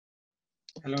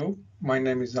Hello, my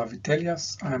name is Avi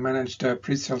Telyas. I manage the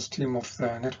pre-sales team of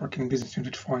the Networking Business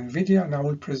Unit for NVIDIA, and I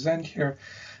will present here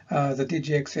the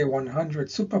Dgx A100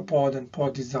 Superpod and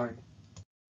pod design.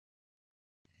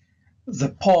 The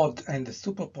pod and the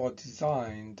Superpod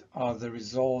design are the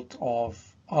result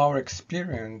of our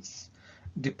experience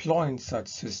deploying such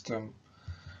system.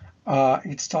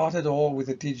 It started all with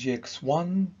the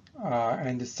DGX1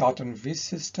 and the Saturn V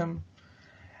system.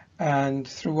 And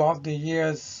throughout the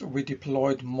years, we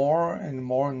deployed more and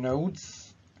more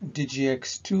nodes.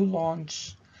 DGX2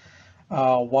 launch,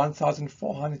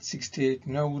 1,468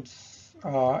 nodes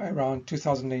around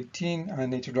 2018,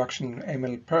 and introduction of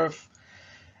MLPerf.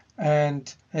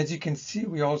 And as you can see,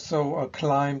 we also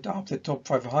climbed up the top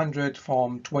 500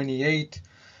 from 28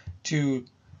 to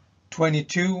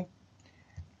 22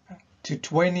 to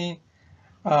 20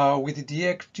 with the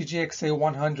Dgx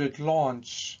A100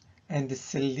 launch and the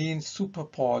Selene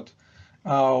Superpod,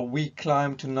 we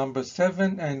climbed to number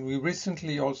 7, and we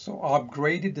recently also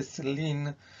upgraded the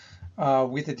Selene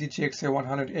with the Dgx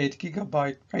A100 80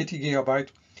 GB,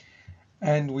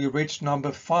 and we reached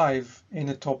number 5 in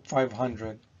the top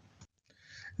 500.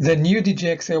 The new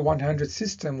Dgx A100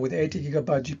 system with 80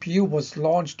 GB GPU was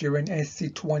launched during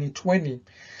SC 2020.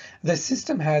 The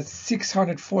system has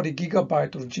 640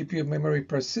 GB of GPU memory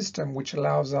per system, which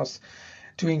allows us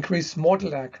to increase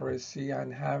model accuracy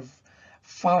and have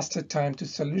faster time to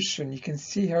solution. You can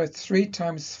see here 3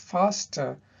 times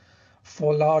faster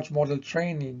for large model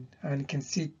training, and you can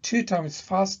see 2 times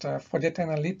faster for data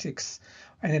analytics,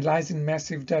 analyzing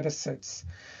massive data sets.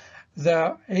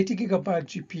 The 80 GB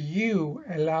GPU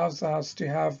allows us to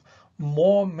have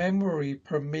more memory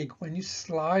per MIG. When you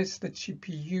slice the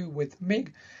GPU with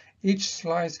MIG, each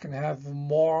slice can have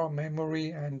more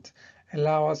memory and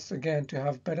allow us again to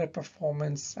have better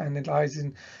performance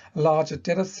analyzing larger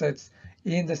data sets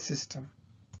in the system.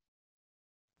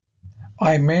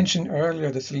 I mentioned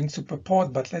earlier the Selene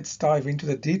Superpod, but let's dive into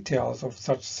the details of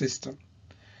such system.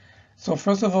 So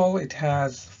first of all, it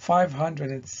has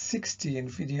 560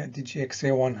 NVIDIA Dgx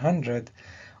A100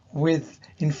 with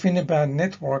InfiniBand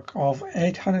network of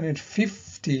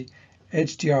 850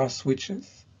 HDR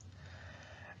switches.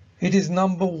 It is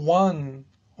number 1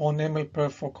 on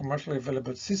MLPerf for commercially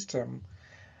available system,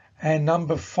 and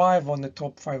number 5 on the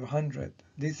top 500.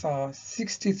 These are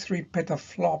 63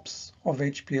 petaflops of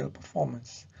HPL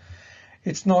performance.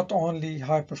 It's not only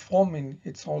high performing,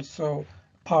 it's also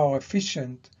power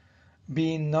efficient,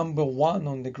 being number 1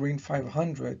 on the Green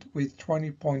 500 with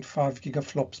 20.5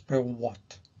 gigaflops per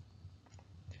watt.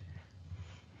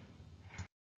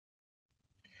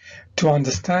 To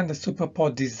understand the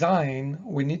Superpod design,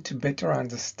 we need to better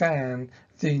understand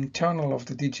the internal of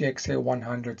the Dgx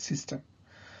A100 system.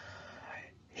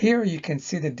 Here you can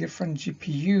see the different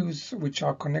GPUs which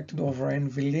are connected over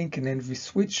NVLink and NV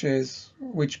switches,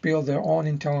 which build their own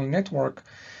internal network.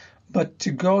 But to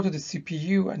go to the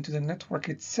CPU and to the network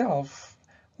itself,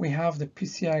 we have the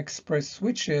PCI Express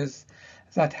switches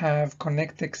that have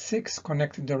ConnectX-6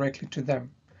 connected directly to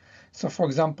them. So for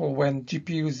example, when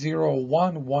GPU 0 or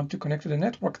 1 want to connect to the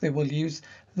network, they will use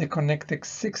the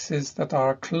ConnectX-6s that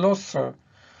are closer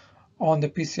on the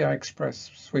PCI Express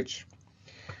switch.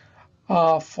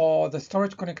 For the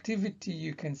storage connectivity,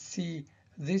 you can see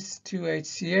these 2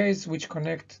 HCAs which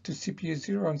connect to CPU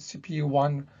 0 and CPU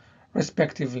 1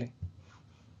 respectively.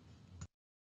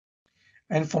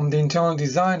 And from the internal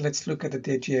design, let's look at the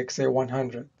Dgx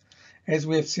A100. As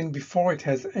we have seen before, it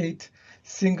has 8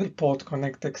 single-port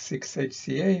ConnectX-6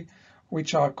 HCA,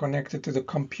 which are connected to the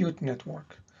compute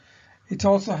network. It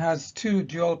also has 2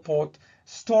 dual-port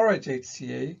storage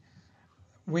HCA,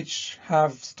 which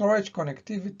have storage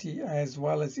connectivity as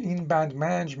well as in-band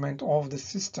management of the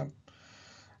system,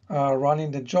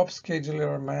 running the job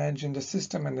scheduler, managing the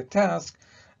system and the task.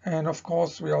 And of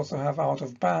course, we also have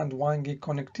out-of-band 1 gig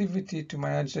connectivity to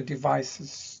manage the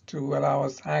devices to allow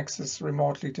us access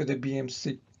remotely to the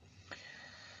BMC.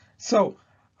 So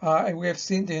we have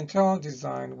seen the internal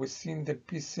design, we've seen the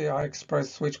PCI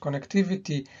Express switch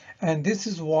connectivity, and this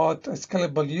is what a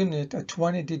scalable unit, a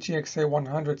 20 Dgx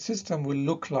A100 system will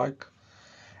look like.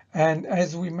 And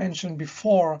as we mentioned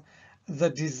before, the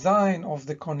design of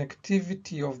the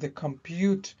connectivity of the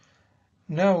compute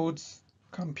nodes,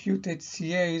 compute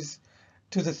HCAs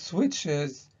to the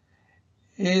switches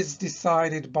is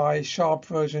decided by Sharp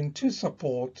version 2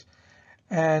 support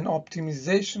and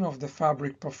optimization of the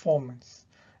fabric performance.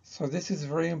 So this is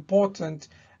very important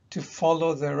to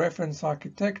follow the reference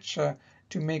architecture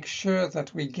to make sure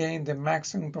that we gain the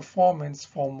maximum performance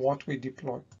from what we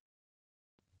deploy.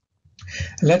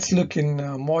 Let's look in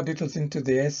more details into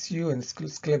the SU and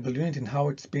scalable unit and how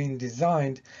it's being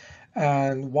designed.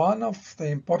 And one of the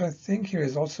important things here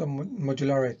is also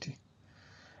modularity,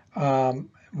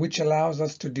 which allows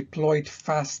us to deploy it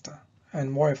faster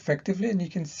and more effectively. And you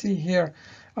can see here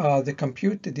the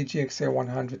compute, the Dgx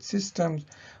A100 systems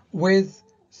with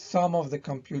some of the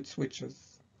compute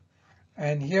switches.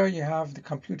 And here you have the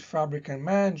compute fabric and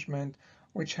management,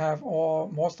 which have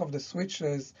most of the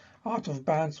switches, out of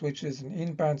band switches and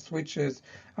in band switches,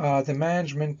 the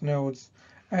management nodes,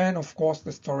 and of course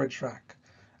the storage rack.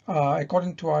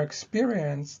 According to our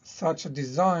experience, such a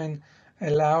design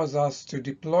allows us to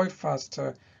deploy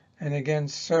faster and again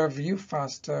serve you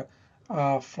faster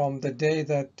from the day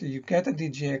that you get the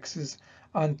DGXs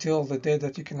until the day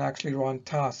that you can actually run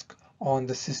tasks on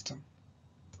the system.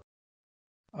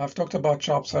 I've talked about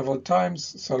Sharp several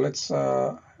times, so let's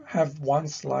have one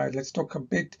slide. Let's talk a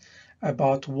bit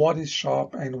about what is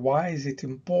Sharp and why is it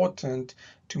important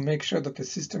to make sure that the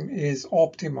system is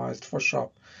optimized for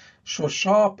Sharp. So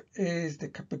Sharp is the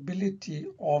capability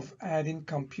of adding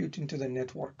compute into the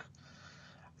network.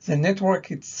 The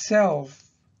network itself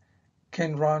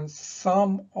can run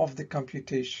some of the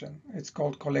computation. It's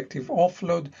called collective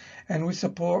offload, and we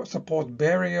support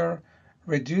barrier,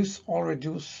 reduce or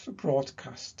reduce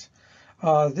broadcast.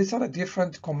 These are the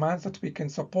different commands that we can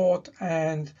support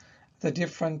and the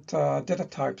different data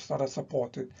types that are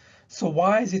supported. So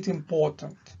why is it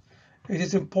important? It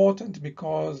is important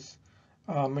because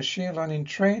machine learning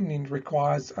training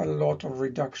requires a lot of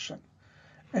reduction,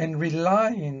 and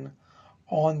relying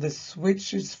on the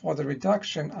switches for the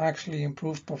reduction actually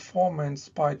improve performance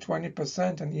by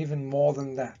 20% and even more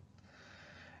than that.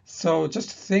 So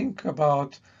just think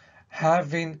about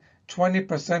having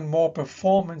 20% more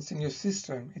performance in your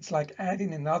system. It's like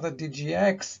adding another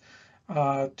DGX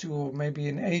to maybe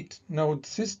an 8-node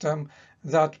system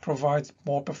that provides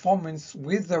more performance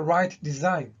with the right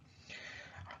design.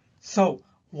 So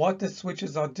what the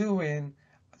switches are doing,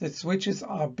 the switches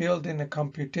are building a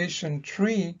computation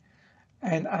tree,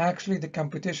 and actually the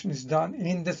computation is done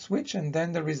in the switch, and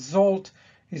then the result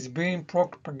is being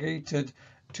propagated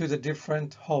to the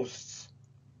different hosts.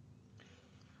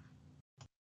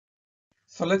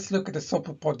 So let's look at the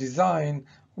Superpod design,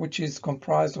 which is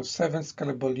comprised of 7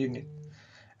 scalable units.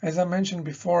 As I mentioned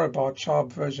before about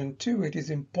Sharp version 2, it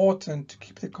is important to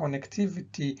keep the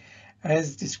connectivity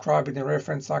as described in the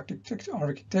reference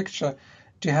architecture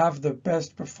to have the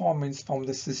best performance from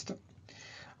the system.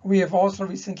 We have also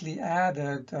recently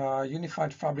added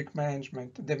unified fabric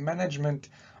management, the management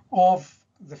of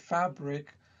the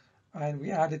fabric, and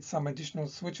we added some additional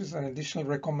switches and additional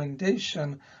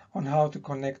recommendation on how to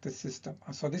connect the system.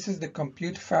 So this is the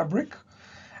compute fabric,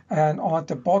 and at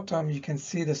the bottom you can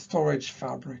see the storage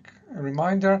fabric. A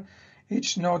reminder,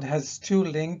 each node has 2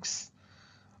 links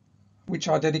which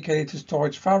are dedicated to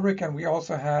storage fabric, and we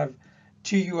also have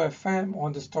 2 UFM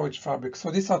on the storage fabric.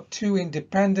 So these are 2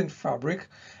 independent fabric,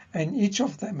 and each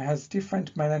of them has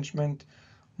different management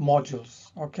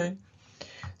modules, okay?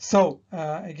 So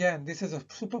again, this is a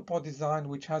Superpod design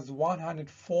which has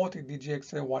 140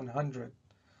 Dgx A100.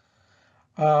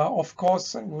 Of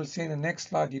course, we'll see in the next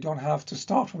slide, you don't have to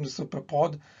start from the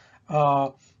Superpod,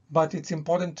 but it's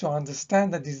important to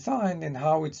understand the design and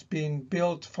how it's being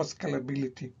built for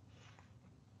scalability.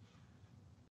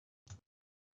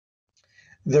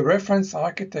 The reference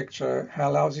architecture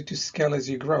allows you to scale as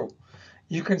you grow.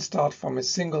 You can start from a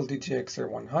single Dgx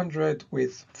A100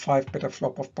 with 5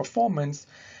 petaflop of performance,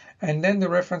 and then the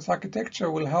reference architecture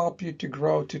will help you to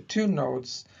grow to 2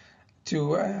 nodes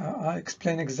to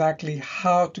explain exactly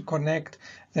how to connect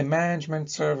the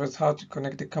management servers, how to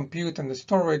connect the compute and the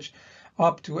storage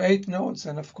up to 8 nodes,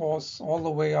 and of course all the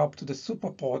way up to the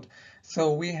Superpod.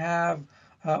 So we have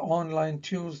online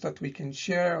tools that we can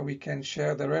share. We can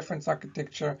share the reference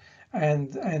architecture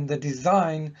and the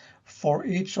design for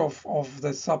each of the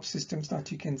subsystems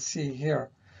that you can see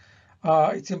here.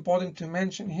 It's important to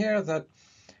mention here that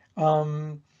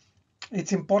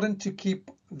it's important to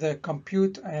keep the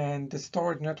compute and the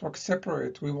storage network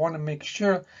separate. We want to make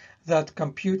sure that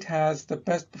compute has the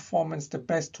best performance, the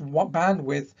best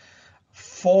bandwidth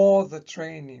for the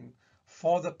training,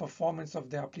 for the performance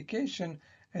of the application,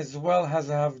 as well as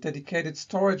have dedicated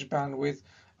storage bandwidth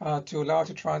to allow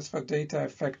to transfer data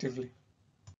effectively.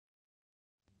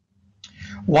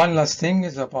 One last thing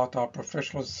is about our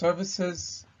professional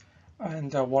services,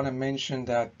 and I want to mention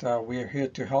that we are here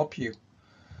to help you.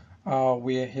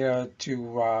 We are here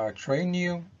to train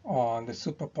you on the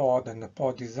Superpod and the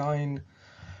pod design.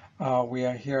 We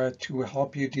are here to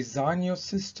help you design your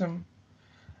system.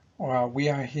 We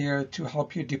are here to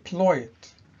help you deploy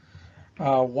it.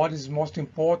 What is most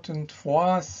important for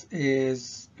us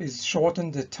is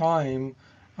shorten the time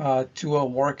to a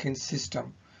working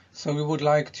system. So we would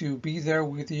like to be there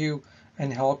with you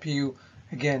and help you,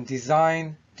 again,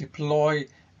 design, deploy,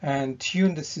 and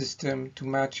tune the system to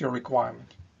match your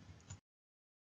requirement.